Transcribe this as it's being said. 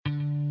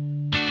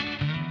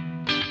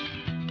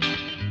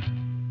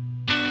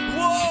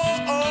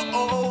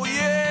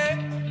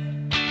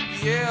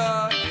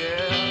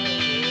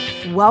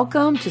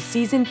Welcome to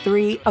Season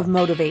 3 of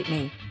Motivate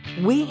Me.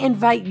 We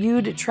invite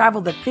you to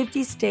travel the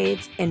 50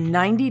 states in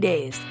 90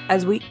 days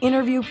as we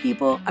interview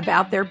people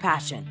about their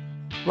passion.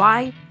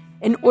 Why?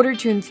 In order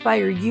to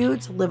inspire you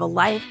to live a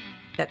life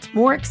that's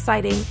more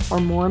exciting or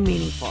more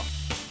meaningful.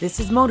 This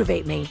is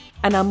Motivate Me,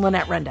 and I'm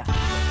Lynette Renda.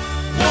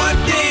 One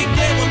thing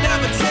they will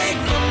never take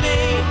from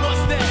me.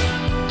 What's that?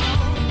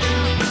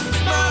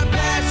 It's my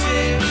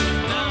passion.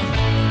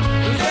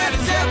 That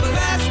is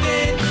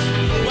everlasting.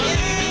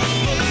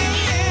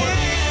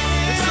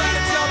 They try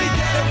to tell me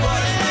that it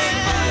was make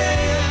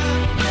believe,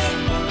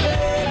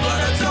 but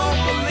I don't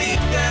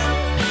believe them.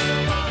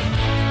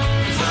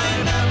 'Cause I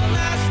am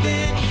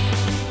everlasting.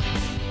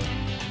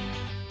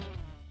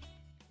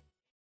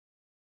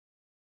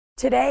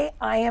 Today,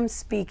 I am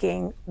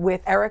speaking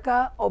with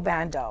Erika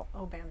Obando.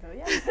 Obando,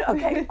 yes.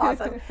 Okay,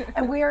 awesome.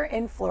 And we are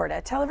in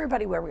Florida. Tell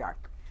everybody where we are.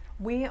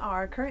 We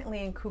are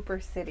currently in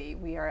Cooper City.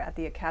 We are at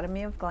the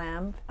Academy of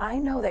Glam. I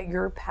know that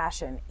your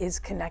passion is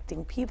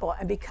connecting people,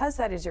 and because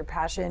that is your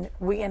passion,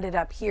 we ended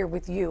up here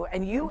with you,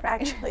 and you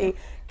actually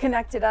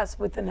connected us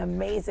with an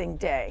amazing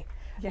day.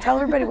 Yeah. Tell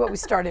everybody what we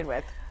started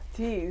with.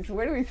 Geez,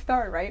 where do we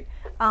start, right?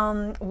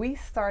 We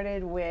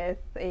started with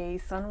a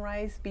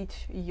sunrise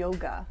beach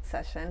yoga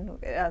session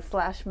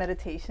 /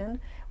 meditation,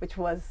 which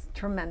was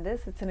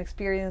tremendous. It's an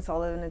experience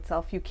all in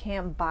itself. You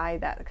can't buy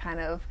that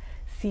kind of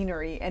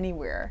scenery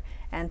anywhere,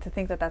 and to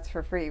think that that's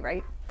for free,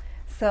 right?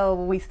 So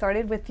we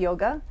started with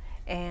yoga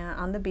and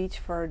on the beach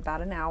for about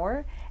an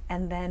hour,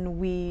 and then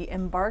we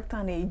embarked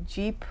on a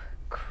Jeep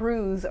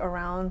cruise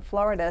around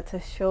Florida to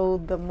show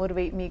the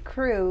Motivate Me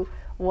crew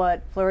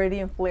what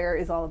Floridian flair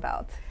is all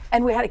about.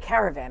 And we had a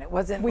caravan. It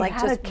wasn't We like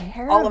had a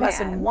just all of us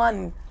in caravan.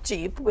 one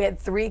Jeep. We had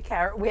three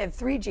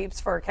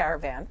Jeeps for a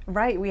caravan.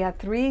 Right, we had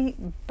three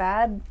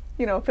bad,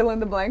 fill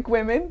in the blank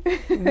women.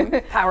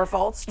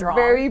 Powerful, strong,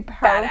 Very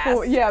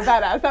powerful. badass. Yeah,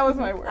 badass. That was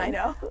my word. I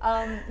know.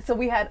 So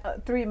we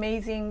had three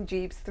amazing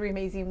Jeeps, three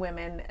amazing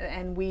women,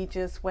 and we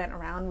just went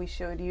around. We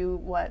showed you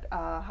what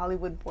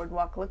Hollywood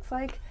Boardwalk looks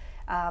like.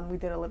 We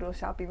did a little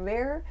shopping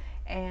there,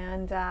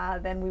 and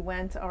then we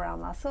went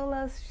around Las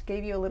Olas,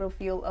 gave you a little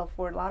feel of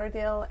Fort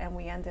Lauderdale, and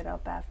we ended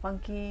up at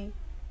Funky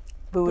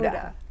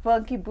Buddha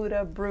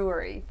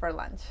Brewery for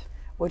lunch.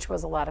 Which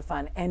was a lot of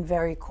fun and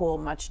very cool,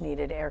 much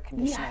needed air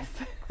conditioning.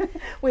 Yes.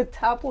 With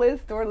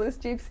topless, doorless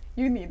Jeeps,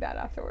 you need that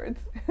afterwards.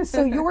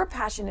 So your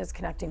passion is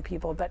connecting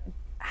people, but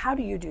how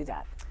do you do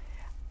that?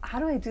 How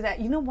do I do that?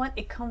 You know what?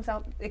 It comes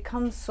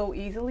so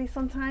easily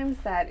sometimes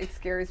that it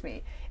scares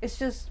me. It's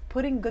just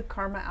putting good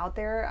karma out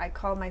there. I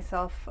call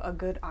myself a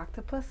good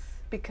octopus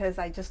because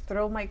I just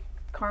throw my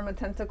karma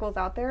tentacles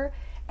out there,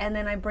 and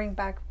then I bring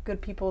back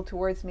good people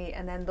towards me,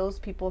 and then those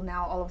people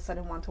now all of a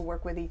sudden want to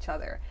work with each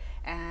other.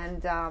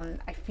 And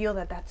I feel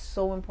that that's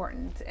so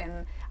important.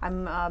 And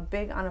I'm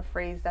big on a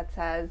phrase that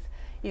says,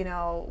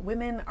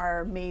 women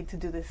are made to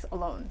do this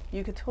alone.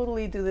 You could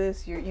totally do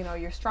this.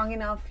 You're strong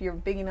enough. You're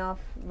big enough,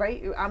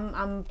 right?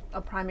 I'm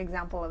a prime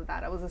example of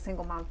that. I was a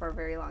single mom for a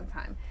very long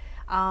time.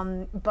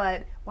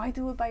 But why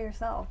do it by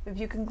yourself? If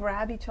you can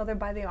grab each other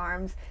by the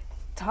arms,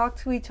 talk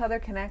to each other,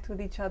 connect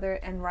with each other,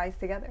 and rise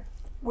together.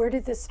 Where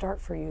did this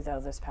start for you, though,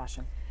 this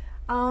passion?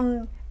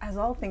 As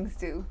all things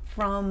do,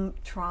 from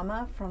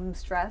trauma, from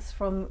stress,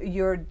 from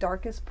your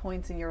darkest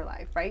points in your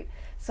life, right?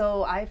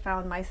 So I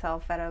found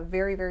myself at a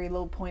very, very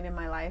low point in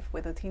my life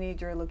with a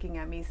teenager looking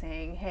at me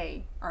saying,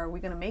 hey, are we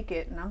going to make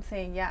it? And I'm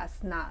saying yes,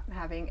 not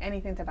having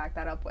anything to back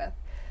that up with.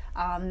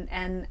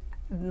 And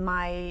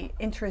my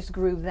interest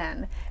grew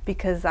then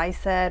because I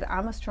said,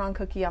 I'm a strong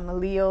cookie, I'm a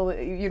Leo,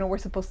 we're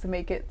supposed to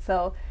make it.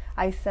 So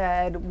I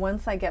said,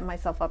 once I get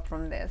myself up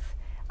from this,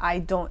 I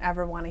don't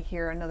ever want to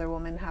hear another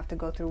woman have to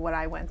go through what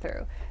I went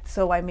through.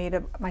 So I made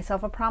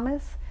myself a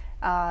promise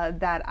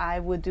that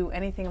I would do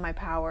anything in my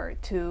power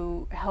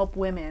to help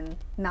women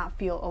not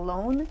feel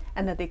alone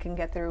and that they can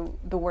get through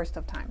the worst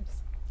of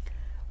times.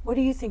 What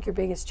do you think your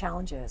biggest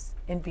challenge is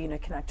in being a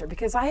connector?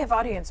 Because I have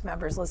audience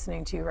members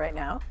listening to you right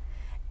now,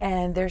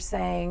 and they're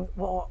saying,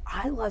 well,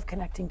 I love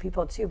connecting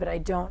people too, but I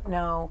don't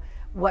know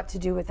what to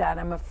do with that.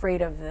 I'm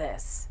afraid of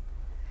this,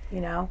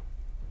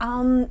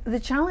 The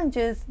challenge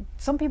is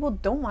some people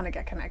don't want to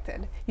get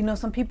connected.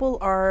 Some people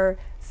are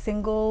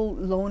single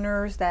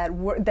loners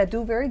that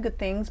do very good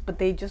things, but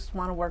they just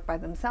want to work by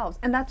themselves,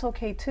 and that's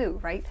okay too,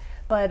 right?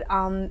 But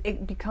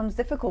it becomes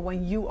difficult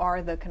when you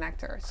are the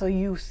connector. So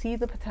you see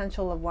the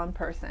potential of one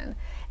person,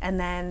 and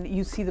then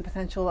you see the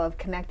potential of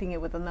connecting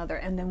it with another,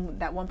 and then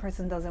that one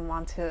person doesn't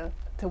want to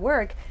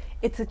work.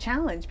 It's a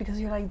challenge because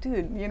you're like,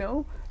 dude,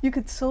 you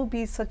could so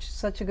be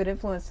such a good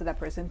influence to that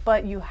person,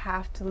 but you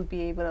have to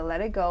be able to let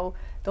it go,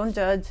 don't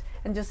judge,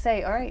 and just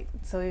say, all right,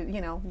 so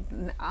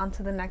on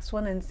to the next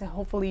one, and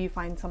hopefully you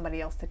find somebody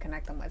else to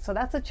connect them with. So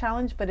that's a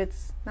challenge, but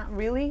it's not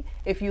really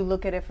if you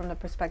look at it from the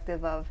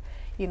perspective of,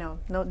 no,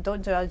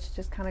 don't judge,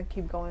 just kind of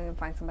keep going and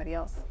find somebody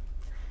else.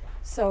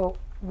 So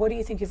what do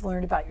you think you've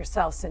learned about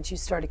yourself since you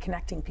started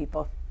connecting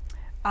people?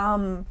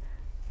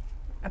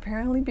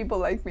 Apparently people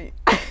like me.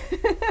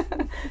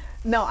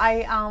 No,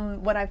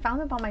 what I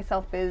found about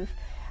myself is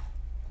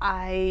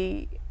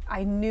I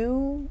I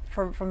knew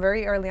from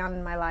very early on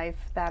in my life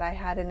that I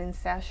had an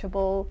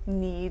insatiable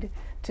need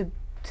to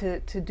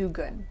do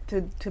good,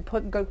 to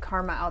put good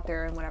karma out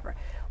there and whatever.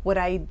 What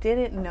I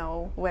didn't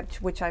know,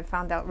 which I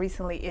found out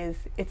recently, is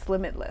it's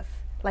limitless.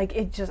 Like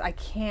I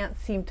can't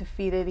seem to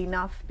feed it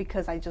enough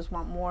because I just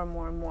want more and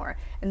more and more.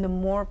 And the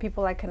more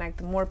people I connect,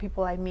 the more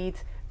people I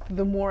meet,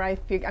 the more I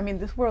feel, I mean,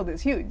 this world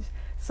is huge.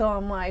 So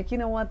I'm like, you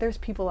know what, there's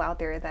people out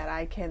there that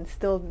I can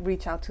still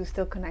reach out to,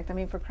 still connect. I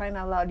mean, for crying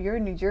out loud, you're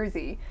in New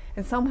Jersey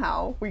and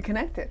somehow we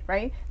connected,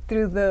 right?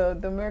 Through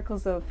the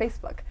miracles of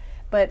Facebook.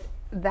 But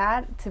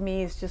that to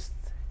me is just,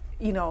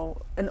 you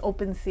know, an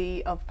open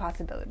sea of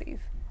possibilities.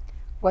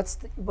 What's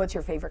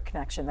your favorite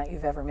connection that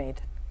you've ever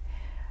made?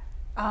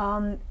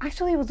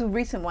 Actually, it was a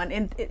recent one,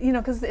 and you know,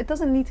 because it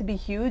doesn't need to be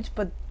huge,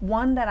 but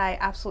one that I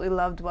absolutely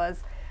loved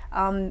was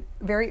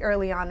very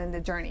early on in the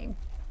journey.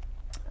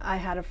 I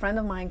had a friend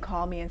of mine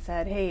call me and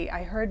said, "Hey,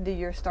 I heard that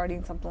you're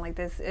starting something like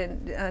this,"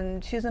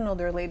 and she's an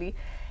older lady,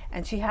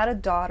 and she had a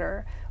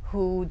daughter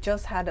who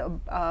just had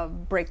a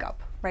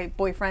breakup, right?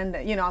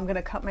 Boyfriend, you know, I'm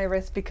gonna cut my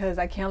wrist because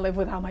I can't live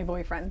without my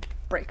boyfriend.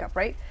 Breakup,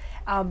 right?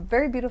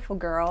 Very beautiful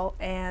girl,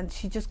 and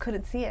she just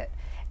couldn't see it.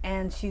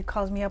 And she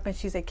calls me up and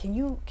she's like, can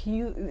you,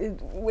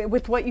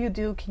 with what you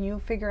do, can you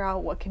figure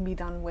out what can be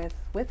done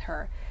with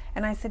her?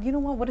 And I said, you know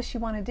what does she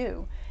want to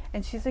do?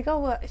 And she's like, oh,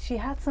 well, she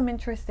had some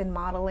interest in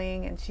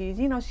modeling and she's,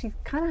 you know, she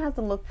kind of has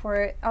to look for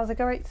it. I was like,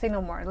 all right, say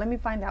no more. Let me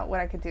find out what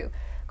I could do.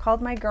 Called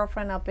my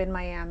girlfriend up in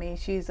Miami.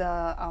 She's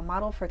a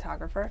model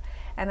photographer.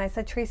 And I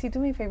said, Tracy, do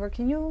me a favor.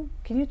 Can you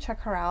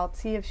check her out?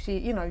 See if she,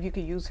 you know, if you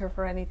could use her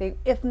for anything.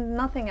 If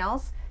nothing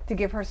else, to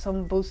give her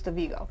some boost of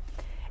ego.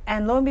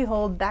 And lo and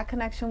behold, that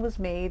connection was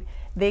made.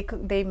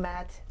 They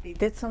met, they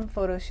did some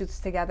photo shoots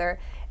together.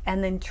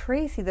 And then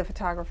Tracy, the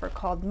photographer,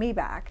 called me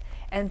back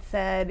and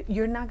said,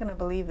 you're not going to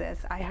believe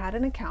this. I had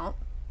an account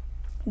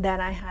that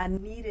I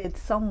had needed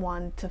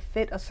someone to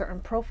fit a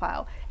certain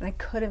profile and I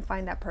couldn't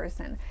find that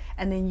person.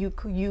 And then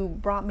you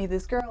brought me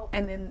this girl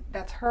and then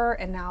that's her.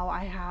 And now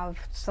I have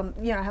some,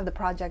 you know, I have the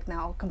project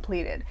now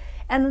completed.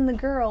 And then the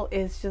girl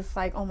is just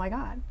like, oh my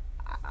God,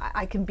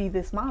 I can be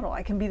this model,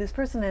 I can be this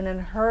person. And then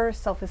her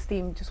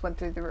self-esteem just went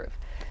through the roof.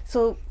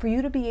 So for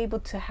you to be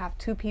able to have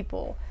two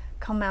people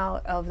come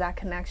out of that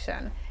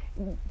connection,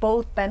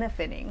 both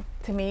benefiting,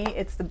 to me,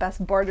 it's the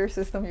best barter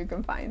system you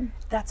can find.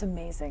 That's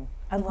amazing.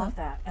 I love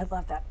that. I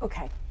love that.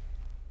 Okay.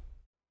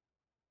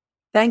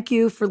 Thank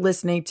you for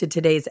listening to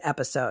today's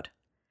episode.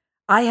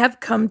 I have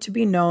come to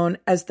be known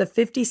as the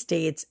 50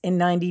 States in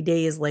 90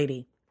 Days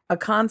Lady, a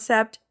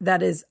concept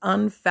that is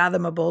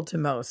unfathomable to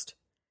most.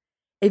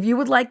 If you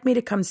would like me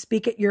to come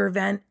speak at your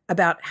event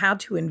about how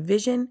to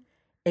envision,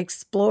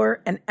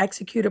 explore, and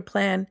execute a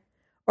plan,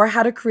 or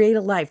how to create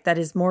a life that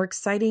is more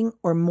exciting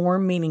or more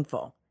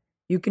meaningful,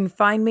 you can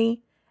find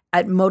me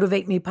at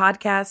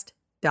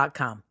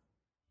motivatemepodcast.com.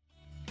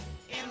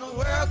 And the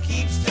world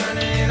keeps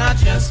turning and I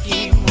just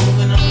keep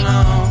moving on.